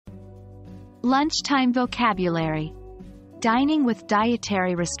Lunchtime Vocabulary. Dining with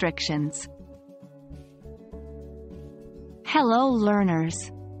dietary restrictions. Hello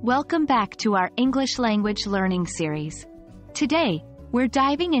learners. Welcome back to our English language learning series. Today, we're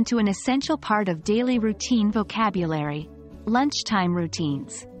diving into an essential part of daily routine vocabulary, lunchtime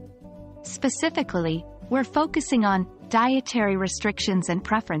routines. Specifically, we're focusing on dietary restrictions and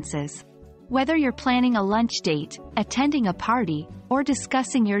preferences. Whether you're planning a lunch date, attending a party, or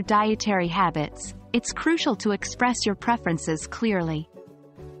discussing your dietary habits, it's crucial to express your preferences clearly.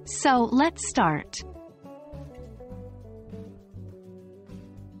 So, let's start.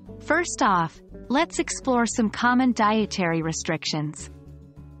 First off, let's explore some common dietary restrictions.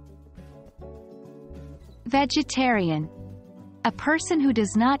 Vegetarian. A person who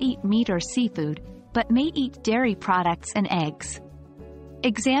does not eat meat or seafood, but may eat dairy products and eggs.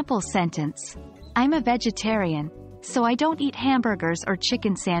 Example sentence: I'm a vegetarian, so I don't eat hamburgers or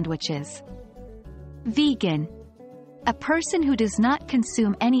chicken sandwiches. Vegan. A person who does not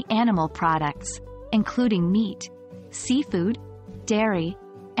consume any animal products, including meat, seafood, dairy,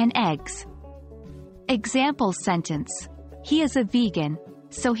 and eggs. Example sentence: He is a vegan,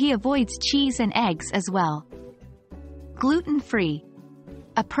 so he avoids cheese and eggs as well. Gluten-free.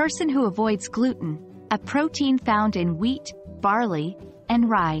 A person who avoids gluten, a protein found in wheat, barley, and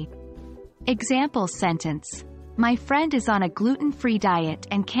rye. Example sentence: My friend is on a gluten-free diet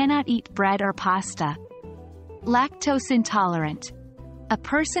and cannot eat bread or pasta. Lactose intolerant. A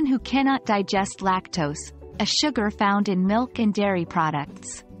person who cannot digest lactose, a sugar found in milk and dairy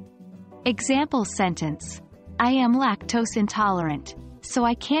products. Example sentence: I am lactose intolerant, so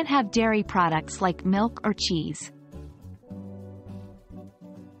I can't have dairy products like milk or cheese.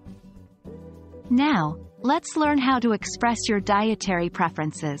 Now, let's learn how to express your dietary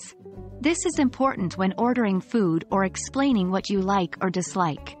preferences. This is important when ordering food or explaining what you like or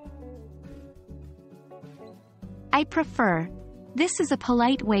dislike. I prefer. This is a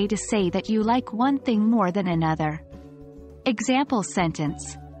polite way to say that you like one thing more than another. Example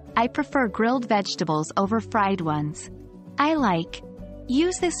sentence: I prefer grilled vegetables over fried ones. I like.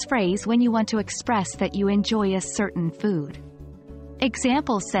 Use this phrase when you want to express that you enjoy a certain food.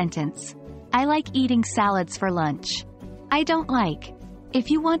 Example sentence: I like eating salads for lunch. I don't like. If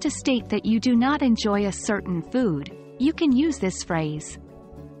you want to state that you do not enjoy a certain food, you can use this phrase.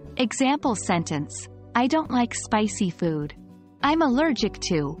 Example sentence: I don't like spicy food. I'm allergic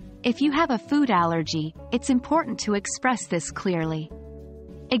to. If you have a food allergy, it's important to express this clearly.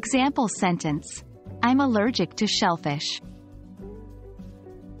 Example sentence: I'm allergic to shellfish.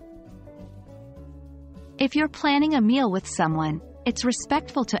 If you're planning a meal with someone, it's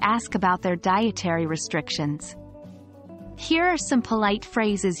respectful to ask about their dietary restrictions. Here are some polite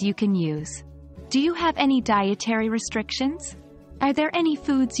phrases you can use. Do you have any dietary restrictions? Are there any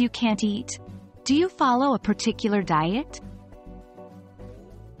foods you can't eat? Do you follow a particular diet?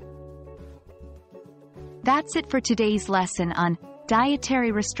 That's it for today's lesson on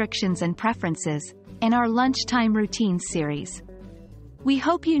dietary restrictions and preferences in our Lunchtime Routines series. We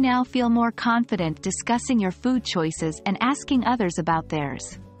hope you now feel more confident discussing your food choices and asking others about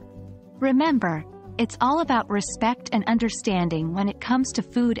theirs. Remember, it's all about respect and understanding when it comes to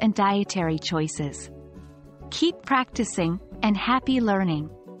food and dietary choices. Keep practicing, and happy learning!